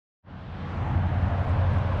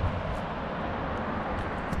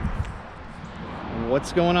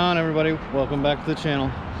What's going on, everybody? Welcome back to the channel.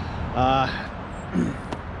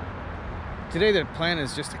 Today the plan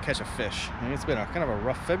is just to catch a fish. I mean, it's been kind of a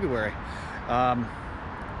rough February.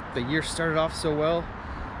 The year started off so well,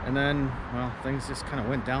 and then, well, things just kind of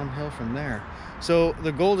went downhill from there. So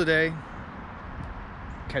the goal today,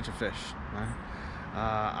 catch a fish. Right?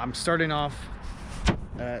 I'm starting off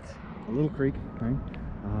at a little creek. Right?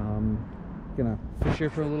 Gonna fish here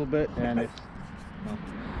for a little bit, and well,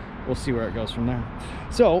 we'll see where it goes from there.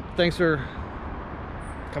 So thanks for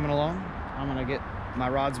coming along. I'm gonna get my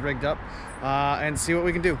rods rigged up and see what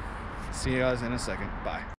we can do. See you guys in a second.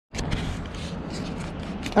 Bye.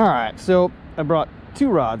 All right, so I brought two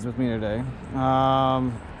rods with me today.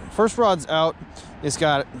 First rod's out. It's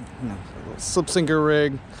got a little slip sinker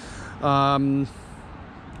rig.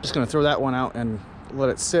 Just gonna throw that one out and let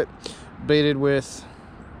it sit, baited with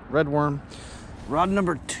red worm. Rod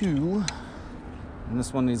number two, and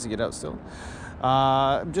this one needs to get out still.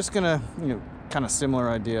 I'm just gonna, kind of similar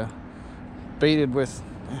idea, baited with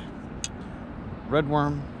red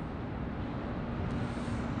worm,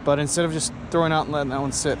 but instead of just throwing out and letting that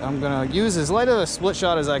one sit, I'm gonna use as light of a split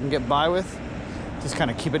shot as I can get by with, just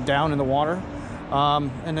kind of keep it down in the water,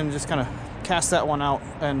 and then just kind of cast that one out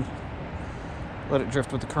and let it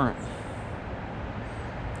drift with the current.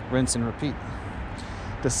 Rinse and repeat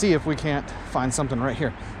to see if we can't find something right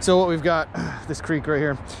here. So what we've got, this creek right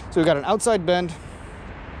here. So we've got an outside bend.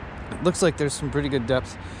 It looks like there's some pretty good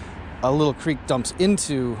depth. A little creek dumps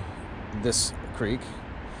into this creek.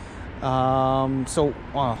 So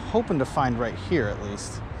hoping to find right here at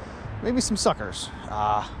least, maybe some suckers.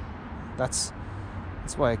 That's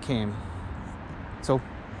why I came. So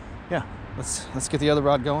yeah, let's get the other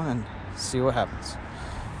rod going and see what happens.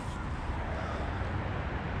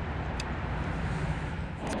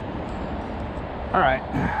 All right,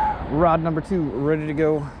 rod number two ready to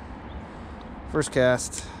go. First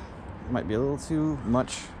cast. Might be a little too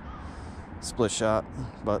much split shot,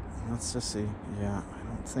 but let's just see. Yeah, I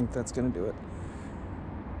don't think that's gonna do it.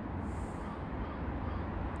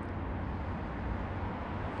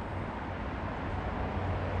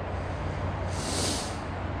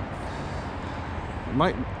 It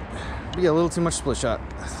might be a little too much split shot.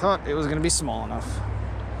 I thought it was gonna be small enough.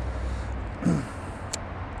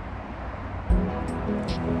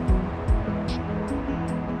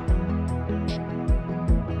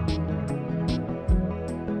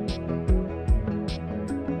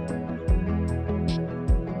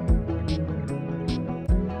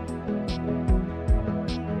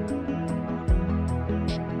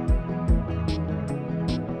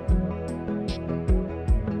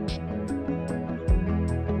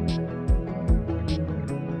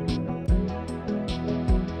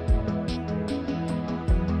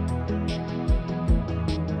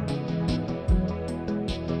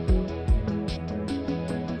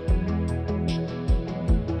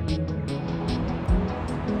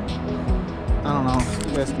 I don't know if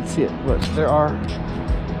you guys can see it, but there are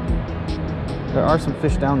some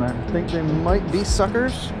fish down there. I think they might be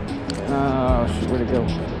suckers. Oh shoot, where'd it go?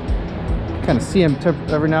 Kind of see them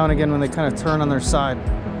every now and again when they kind of turn on their side.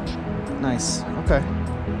 Nice. Okay.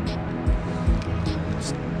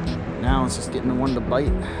 Now it's just getting one to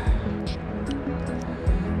bite.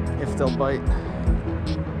 If they'll bite.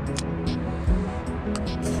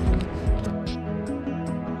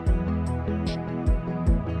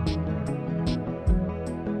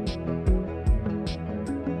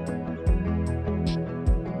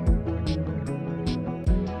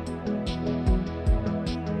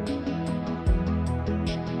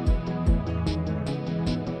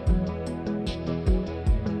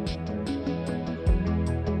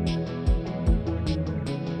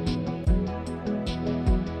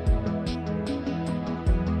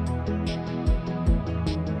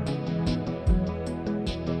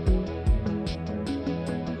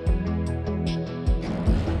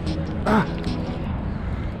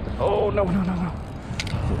 Oh, no.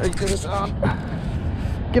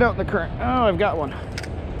 Get out in the current. Oh, I've got one. I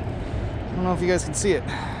don't know if you guys can see it.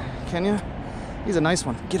 Can you? He's a nice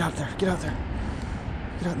one. Get out there. Get out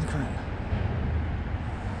in the current.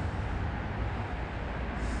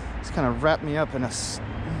 He's kind of wrapped me up in a...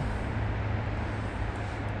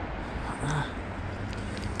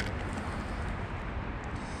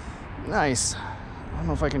 Nice. I don't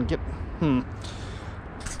know if I can get...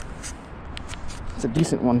 It's a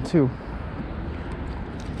decent one too.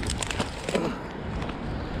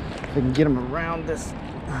 If I can get him around this.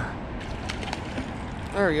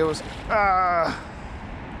 There he goes.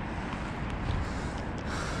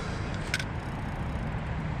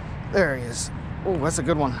 There he is. Oh, that's a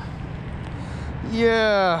good one.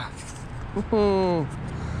 Yeah.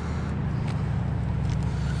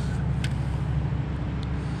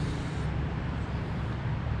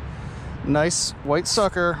 Nice white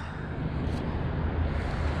sucker.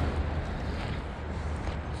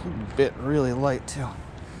 Bit really light too.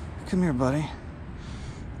 Come here, buddy.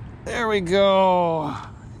 There we go.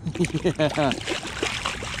 Yeah.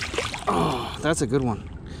 Oh, that's a good one.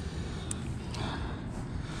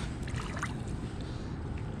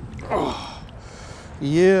 Oh,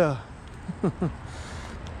 yeah. Let's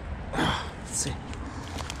see.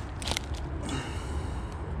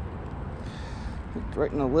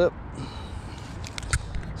 Right in the lip.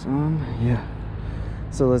 Yeah.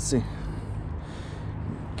 So let's see.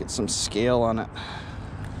 Get some scale on it.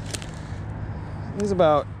 He's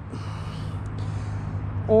about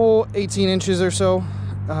 18 inches or so.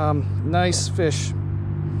 Nice fish.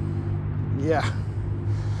 Yeah.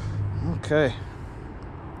 Okay.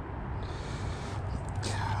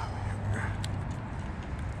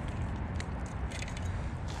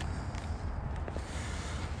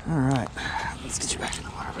 All right. Let's get you back in the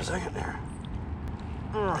water for a second there.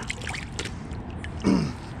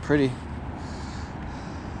 Pretty.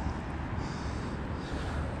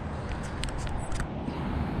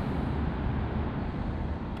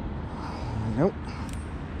 Nope.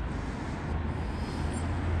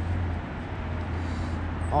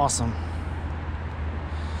 Awesome.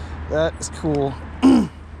 That is cool.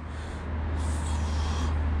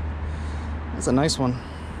 That's a nice one.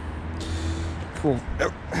 Cool.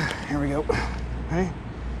 Oh, here we go. Right.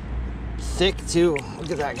 Thick too.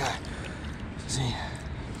 Look at that guy. Let's see.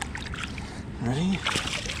 Ready?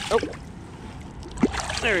 Oh.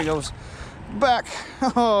 There he goes. Back.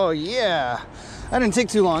 Oh yeah. That didn't take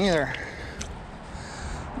too long either.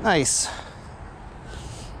 Nice.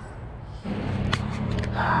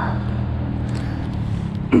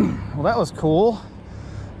 Well, that was cool.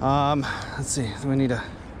 Let's see. We need a.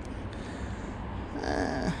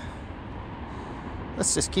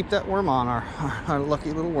 Let's just keep that worm on, our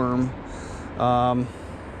lucky little worm. All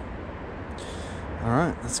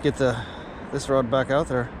right, let's get this rod back out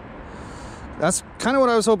there. That's kind of what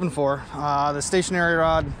I was hoping for. The stationary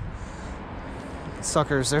rod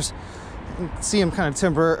suckers. You can see them kind of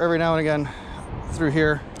timber every now and again through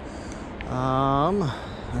here.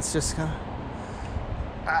 Let's just kind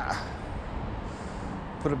of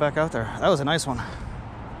put it back out there. That was a nice one.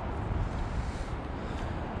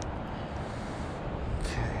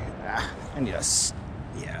 And yes,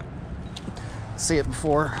 yeah. Say it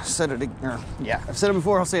before, said it. Yeah, I've said it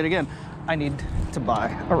before. I'll say it again. I need to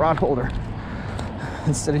buy a rod holder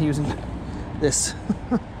instead of using this.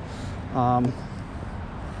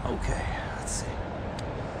 Okay, let's see.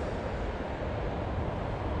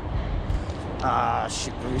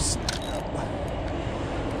 Shoot, let me snap up.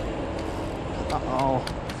 Uh-oh.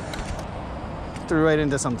 Threw right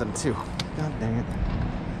into something too. God dang it.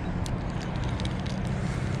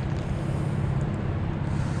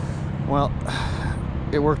 Well,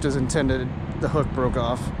 it worked as intended. The hook broke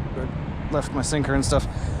off. It left my sinker and stuff.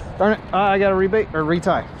 Darn it, I gotta rebait or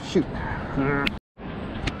retie. Shoot.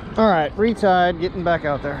 All right, retied, getting back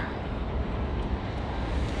out there.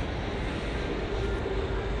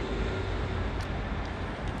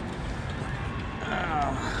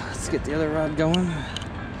 Let's get the other rod going.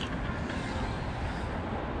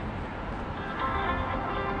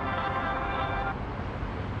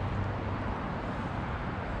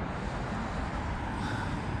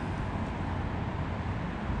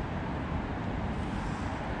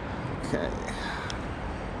 Okay.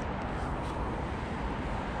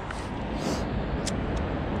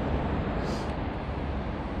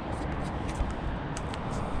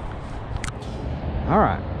 All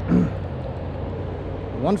right.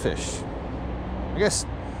 One fish. I guess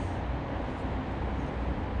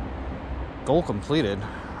goal completed.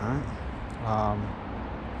 All right.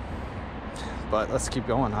 But let's keep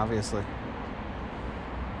going, obviously.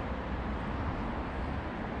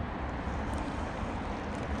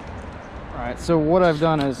 Alright, so what I've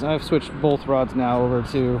done is I've switched both rods now over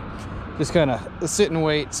to just kind of sit and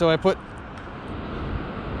wait. So I put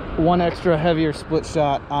one extra heavier split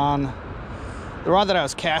shot on the rod that I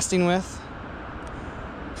was casting with,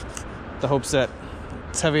 the hopes that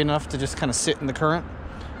it's heavy enough to just kind of sit in the current,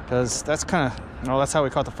 because that's kind of, well, that's how we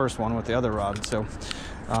caught the first one with the other rod. So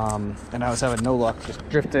and I was having no luck just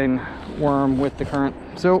drifting worm with the current.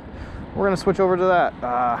 So we're gonna switch over to that.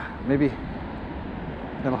 Maybe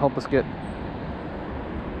that'll help us get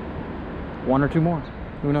one or two more.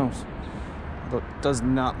 Who knows? Although it does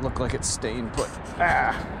not look like it's staying put.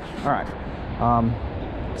 All right.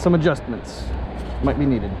 Some adjustments might be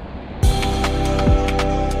needed.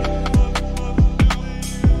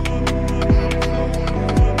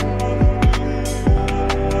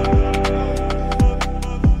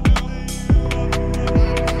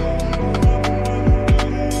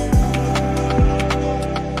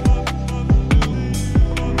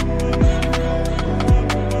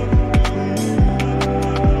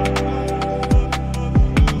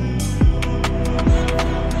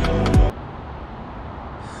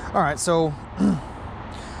 right, so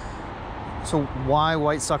why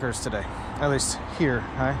white suckers today? At least here,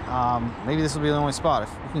 right? Maybe this will be the only spot. If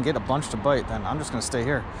we can get a bunch to bite, then I'm just gonna stay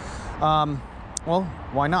here. Well,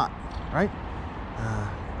 why not, right?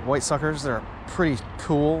 White suckers, they're a pretty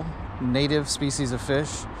cool native species of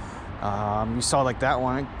fish. You saw like that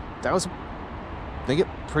one, they get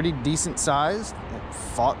pretty decent sized. It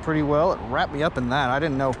fought pretty well. It wrapped me up in that. I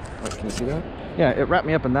didn't know. Wait, can you see that? Yeah, it wrapped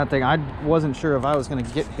me up in that thing. I wasn't sure if I was gonna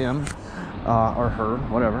get him or her,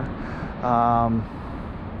 whatever.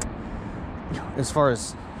 As far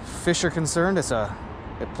as fish are concerned,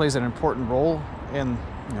 it plays an important role in,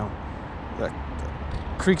 you know, the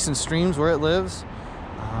creeks and streams where it lives.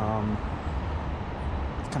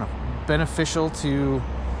 It's kind of beneficial to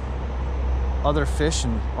other fish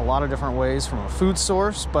in a lot of different ways from a food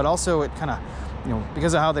source, but also it kind of, you know,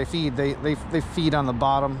 because of how they feed, they feed on the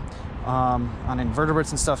bottom, on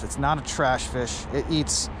invertebrates and stuff. It's not a trash fish. It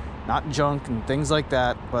eats not junk and things like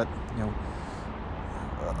that, but, you know,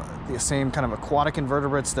 the same kind of aquatic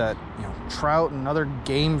invertebrates that, you know, trout and other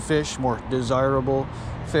game fish, more desirable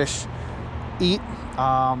fish, eat.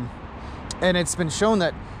 And it's been shown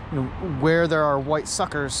that, you know, where there are white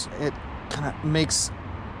suckers, it kind of makes,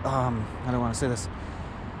 I don't want to say this,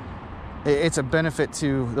 it's a benefit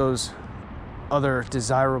to those other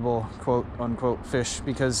desirable quote unquote fish,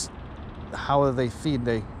 because how they feed,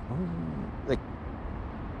 they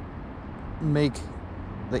make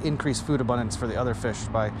the increased food abundance for the other fish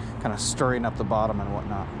by kind of stirring up the bottom and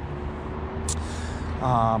whatnot.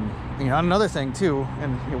 You know, another thing too,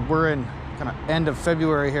 and you know, we're in kind of end of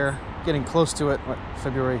February here, getting close to it. What,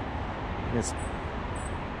 February is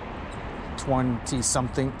 20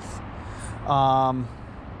 something.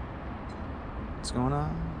 What's going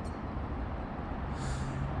on?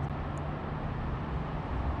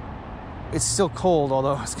 It's still cold,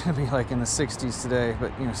 although it's going to be like in the 60s today,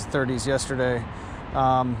 but you know, it's 30s yesterday.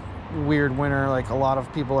 Weird winter like a lot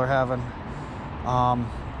of people are having.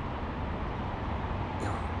 You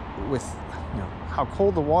know, with, you know, how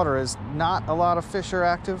cold the water is, not a lot of fish are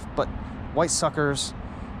active, but white suckers,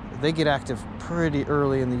 they get active pretty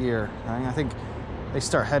early in the year. I think they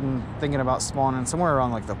start thinking about spawning somewhere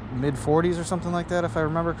around like the mid 40s or something like that, if I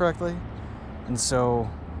remember correctly. And so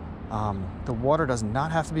the water does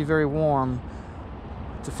not have to be very warm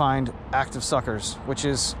to find active suckers, which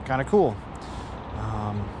is kind of cool.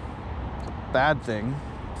 The bad thing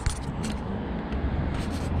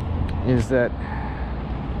is that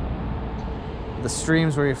the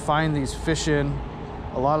streams where you find these fish in,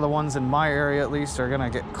 a lot of the ones in my area at least, are gonna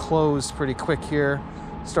get closed pretty quick here,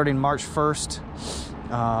 starting March 1st,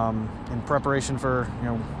 in preparation for, you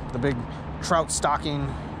know, the big trout stocking,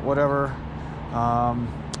 whatever.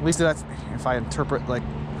 At least that's, if I interpret like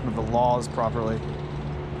kind of the laws properly.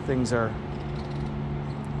 Things are,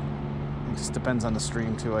 it just depends on the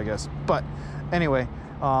stream too, I guess. But anyway,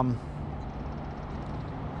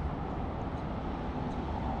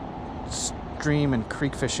 stream and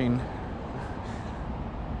creek fishing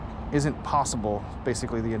isn't possible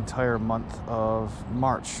basically the entire month of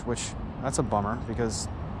March, which that's a bummer, because,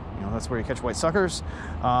 you know, that's where you catch white suckers.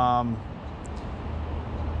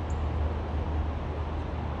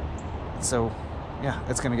 So yeah,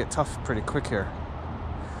 it's gonna get tough pretty quick here.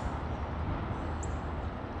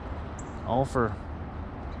 All for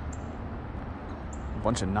a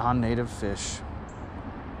bunch of non-native fish.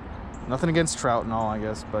 Nothing against trout and all, I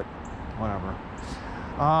guess, but whatever.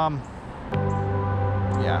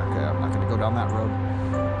 Yeah, okay, I'm not gonna go down that road.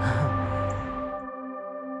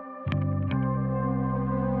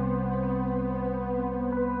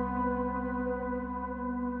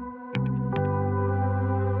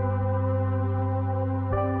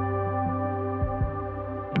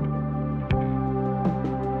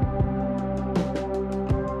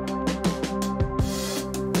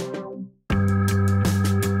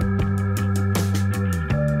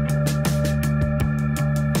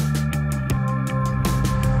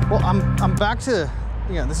 Well, I'm back to,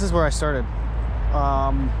 yeah, this is where I started.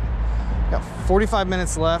 Got 45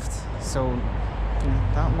 minutes left, so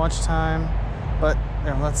not much time, but you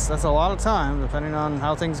know, that's a lot of time depending on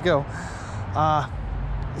how things go.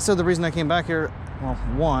 So the reason I came back here, well,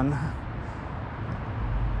 one,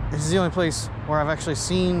 this is the only place where I've actually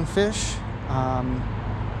seen fish,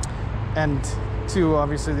 and two,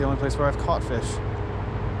 obviously the only place where I've caught fish.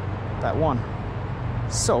 That one.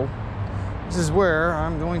 So this is where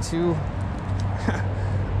I'm going to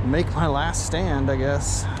make my last stand, I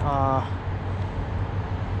guess.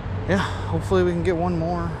 Yeah, hopefully we can get one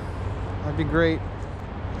more. That'd be great.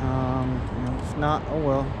 You know, if not, oh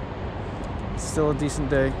well. It's still a decent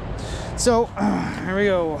day. So here we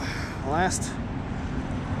go. Last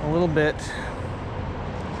a little bit.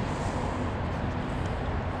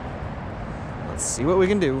 Let's see what we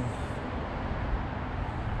can do.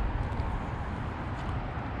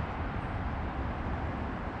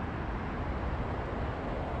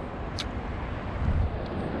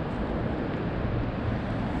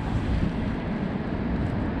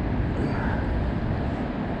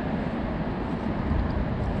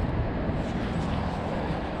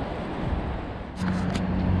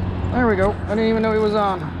 There we go. I didn't even know he was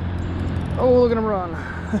on. Oh, look at him run.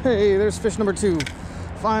 Hey, there's fish number 2.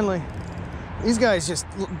 Finally. These guys just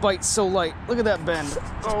bite so light. Look at that bend.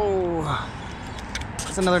 Oh,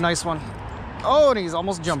 that's another nice one. Oh, and he's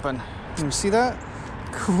almost jumping. Can you see that?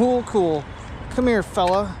 Cool, cool. Come here,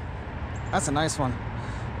 fella. That's a nice one.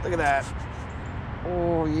 Look at that.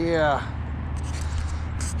 Oh, yeah.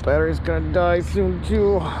 Battery's gonna die soon,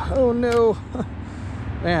 too. Oh, no.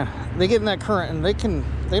 Man, they get in that current and they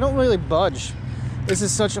don't really budge. This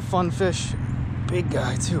is such a fun fish. Big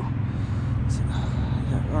guy, too.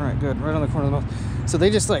 Yeah, all right, good. Right on the corner of the mouth. So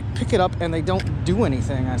they just like pick it up and they don't do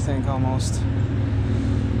anything, I think, almost.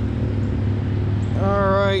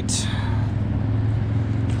 All right.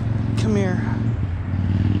 Come here.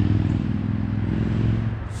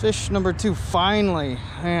 Fish number 2, finally.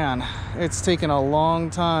 Man, it's taken a long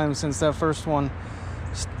time since that first one.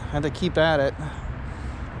 Just had to keep at it.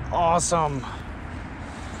 Awesome.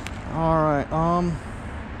 All right.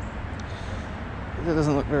 That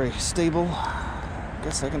doesn't look very stable.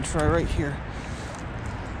 Guess I can try right here.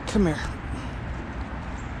 Come here.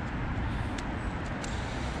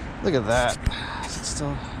 Look at that. Is it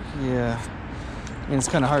still? Yeah. I mean, it's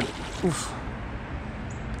kind of hard. Oof.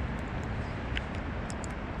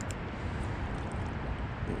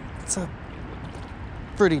 It's a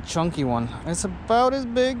pretty chunky one. It's about as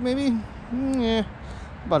big, maybe. Yeah,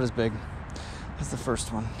 about as big as the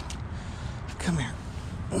first one. Come here.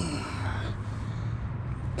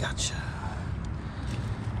 Gotcha.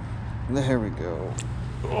 There we go.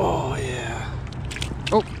 Oh, yeah.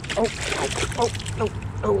 Oh, oh, oh, oh, oh,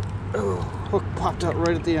 oh, oh. Hook popped out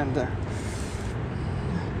right at the end there.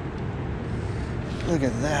 Look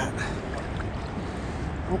at that.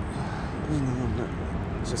 Oh,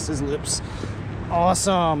 just his lips.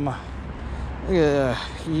 Awesome. Look at that.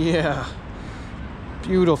 Yeah.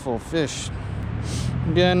 Beautiful fish.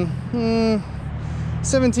 Again,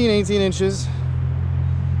 17, 18 inches.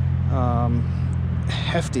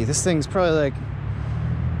 Hefty. This thing's probably like,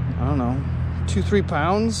 I don't know, 2-3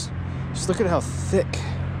 pounds. Just look at how thick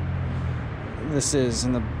this is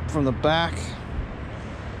from the back.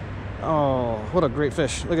 Oh, what a great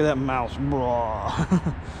fish. Look at that mouth.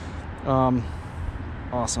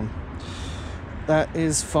 Awesome. That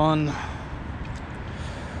is fun.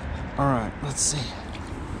 All right, let's see.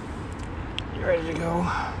 You ready to go?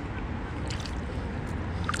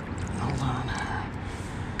 Hold on.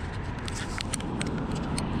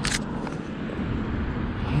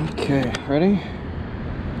 Okay, ready?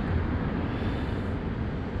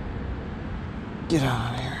 Get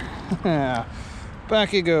on here. Back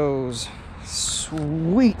he goes.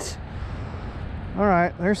 Sweet. All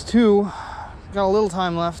right, there's 2. Got a little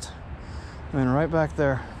time left. And right back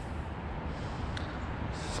there.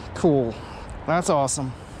 Cool. That's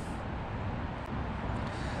awesome.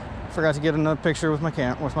 Forgot to get another picture with my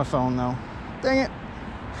phone though. Dang it.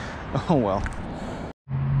 Oh well.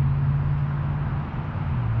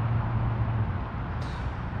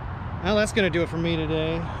 Well, that's gonna do it for me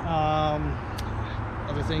today.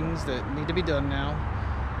 Other things that need to be done now.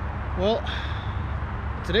 Well,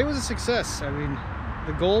 today was a success. I mean,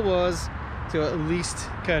 the goal was to at least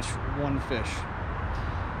catch 1 fish.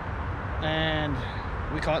 And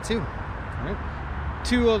we caught 2, right?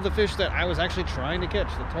 2 of the fish that I was actually trying to catch,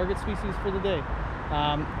 the target species for the day.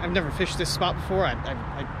 I've never fished this spot before.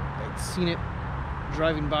 I'd seen it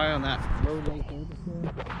driving by on that road right there.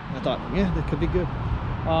 I thought, yeah, that could be good.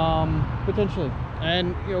 Potentially.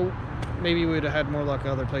 And, you know, maybe we would have had more luck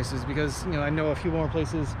other places because, you know, I know a few more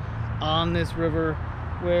places on this river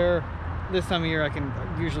where this time of year I can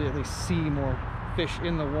usually at least see more fish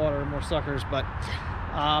in the water, more suckers, but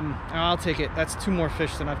I'll take it. That's 2 more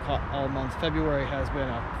fish than I've caught all month. February has been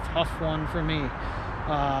a tough one for me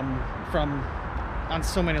on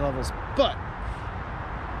so many levels, but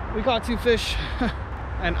we caught 2 fish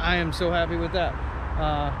and I am so happy with that.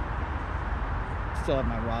 Still have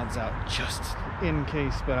my rods out just in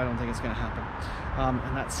case, but I don't think it's gonna happen.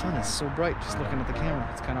 And that sun is so bright just looking at the camera.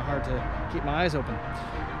 It's kind of hard to keep my eyes open.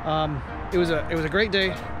 It was a great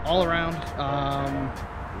day all around.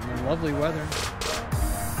 Lovely weather.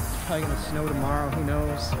 It's probably gonna snow tomorrow, who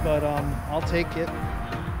knows, but I'll take it.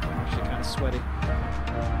 I'm actually kind of sweaty.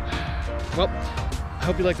 Well, I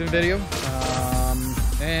hope you liked the video,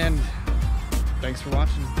 and thanks for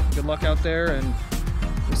watching. Good luck out there, and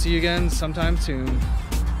we'll see you again sometime soon.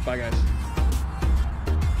 Bye, guys.